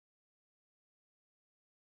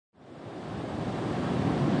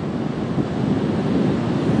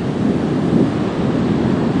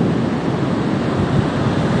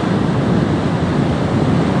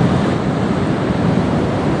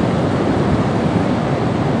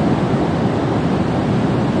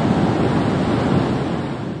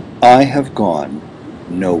I have gone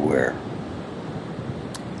nowhere.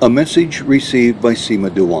 A message received by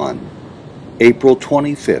Seema Dewan, April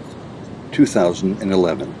 25th,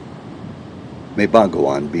 2011. May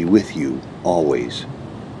Bhagawan be with you always.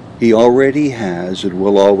 He already has and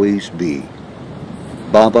will always be.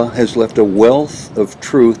 Baba has left a wealth of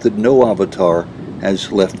truth that no avatar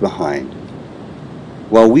has left behind.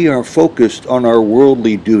 While we are focused on our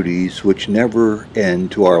worldly duties which never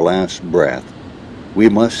end to our last breath, we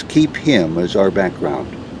must keep him as our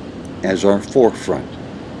background, as our forefront,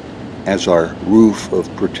 as our roof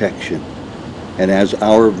of protection, and as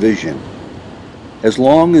our vision. As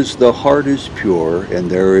long as the heart is pure and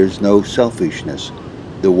there is no selfishness,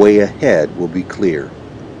 the way ahead will be clear.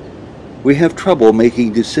 We have trouble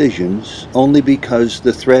making decisions only because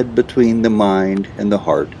the thread between the mind and the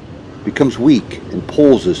heart becomes weak and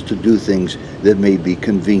pulls us to do things that may be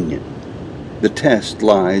convenient. The test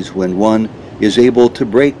lies when one is able to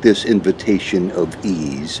break this invitation of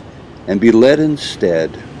ease and be led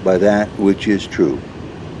instead by that which is true,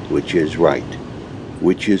 which is right,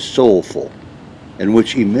 which is soulful, and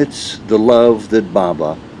which emits the love that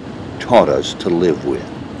Baba taught us to live with.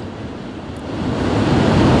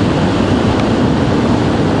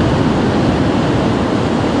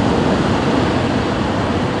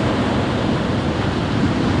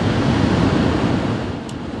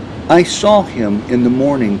 I saw him in the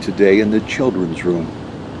morning today in the children's room.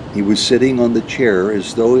 He was sitting on the chair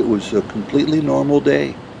as though it was a completely normal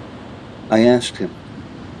day. I asked him,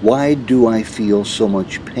 "Why do I feel so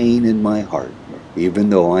much pain in my heart,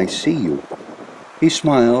 even though I see you?" He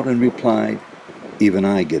smiled and replied, "Even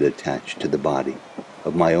I get attached to the body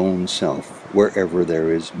of my own self wherever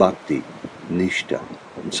there is bhakti, nishta,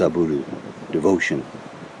 and saburu, devotion,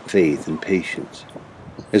 faith, and patience.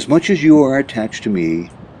 As much as you are attached to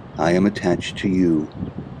me, I am attached to you.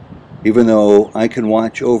 Even though I can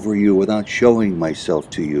watch over you without showing myself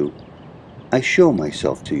to you, I show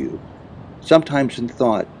myself to you, sometimes in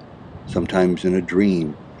thought, sometimes in a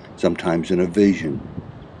dream, sometimes in a vision,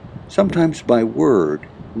 sometimes by word,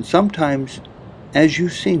 and sometimes as you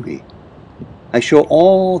see me. I show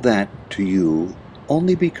all that to you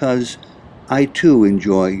only because I too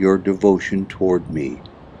enjoy your devotion toward me.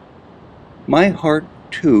 My heart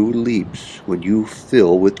too leaps when you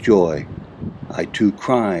fill with joy. I too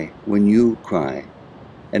cry when you cry,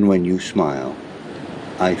 and when you smile,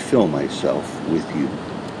 I fill myself with you."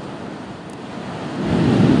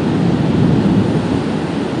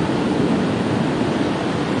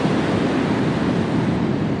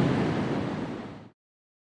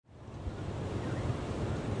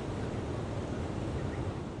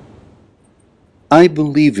 I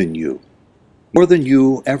believe in you more than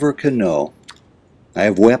you ever can know. I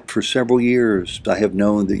have wept for several years. I have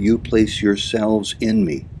known that you place yourselves in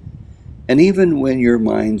me. And even when your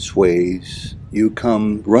mind sways, you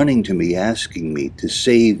come running to me asking me to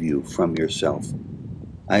save you from yourself.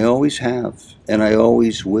 I always have, and I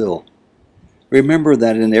always will. Remember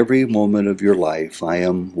that in every moment of your life, I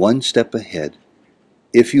am one step ahead.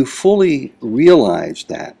 If you fully realize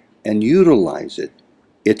that and utilize it,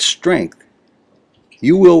 its strength,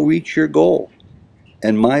 you will reach your goal,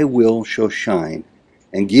 and my will shall shine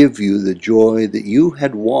and give you the joy that you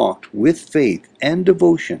had walked with faith and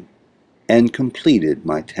devotion and completed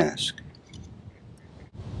my task.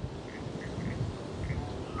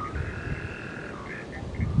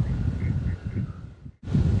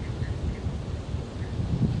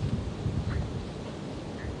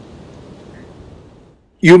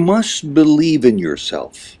 You must believe in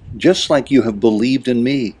yourself, just like you have believed in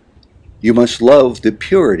me. You must love the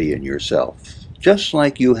purity in yourself, just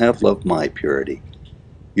like you have loved my purity.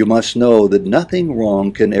 You must know that nothing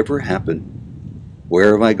wrong can ever happen.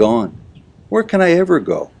 Where have I gone? Where can I ever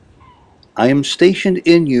go? I am stationed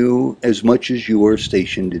in you as much as you are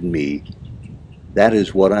stationed in me. That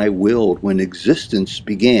is what I willed when existence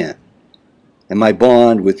began, and my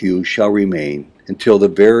bond with you shall remain until the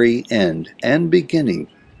very end and beginning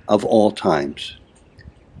of all times.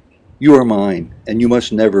 You are mine, and you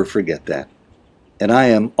must never forget that. And I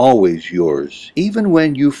am always yours, even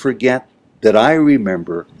when you forget that I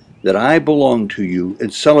remember that I belong to you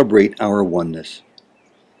and celebrate our oneness.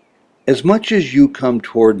 As much as you come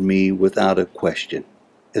toward me without a question,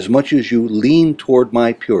 as much as you lean toward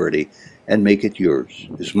my purity and make it yours,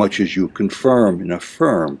 as much as you confirm and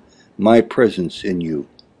affirm my presence in you,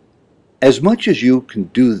 as much as you can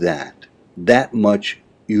do that, that much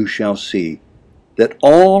you shall see that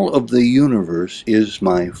all of the universe is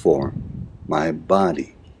my form, my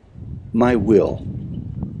body, my will,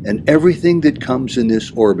 and everything that comes in this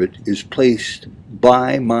orbit is placed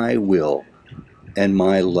by my will and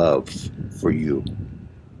my love for you.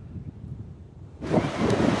 You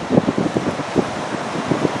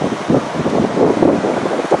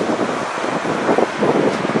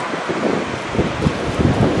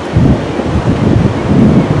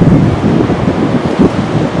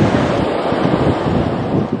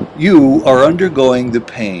are undergoing the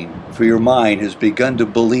pain, for your mind has begun to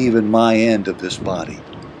believe in my end of this body.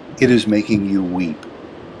 It is making you weep.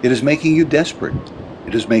 It is making you desperate.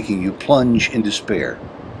 It is making you plunge in despair.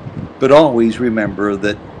 But always remember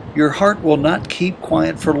that your heart will not keep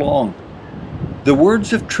quiet for long. The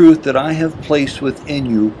words of truth that I have placed within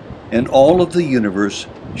you and all of the universe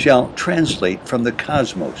shall translate from the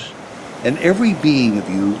cosmos, and every being of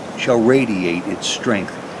you shall radiate its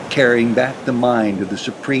strength, carrying back the mind of the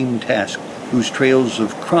supreme task whose trails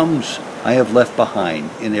of crumbs I have left behind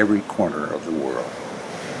in every corner of the world.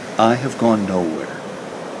 I have gone nowhere.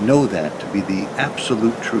 Know that to be the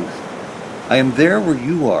absolute truth. I am there where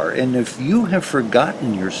you are, and if you have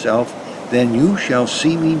forgotten yourself, then you shall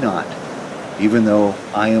see me not, even though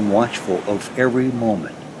I am watchful of every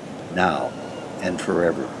moment, now and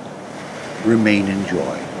forever. Remain in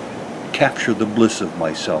joy. Capture the bliss of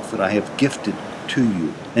myself that I have gifted to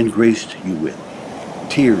you and graced you with.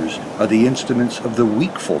 Tears are the instruments of the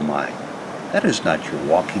wakeful mind. That is not your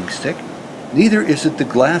walking stick. Neither is it the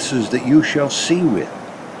glasses that you shall see with.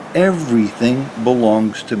 Everything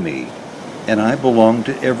belongs to me, and I belong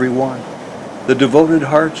to everyone. The devoted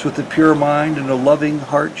hearts with a pure mind and a loving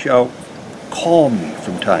heart shall call me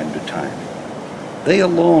from time to time. They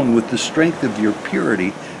alone, with the strength of your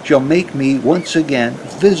purity, shall make me once again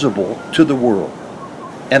visible to the world.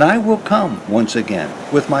 And I will come once again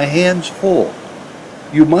with my hands full.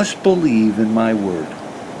 You must believe in my word,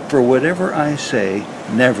 for whatever I say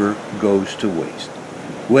never goes to waste.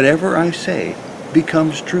 Whatever I say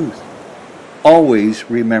becomes truth. Always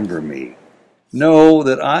remember me. Know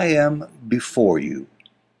that I am before you.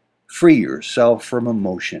 Free yourself from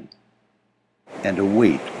emotion and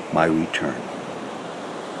await my return.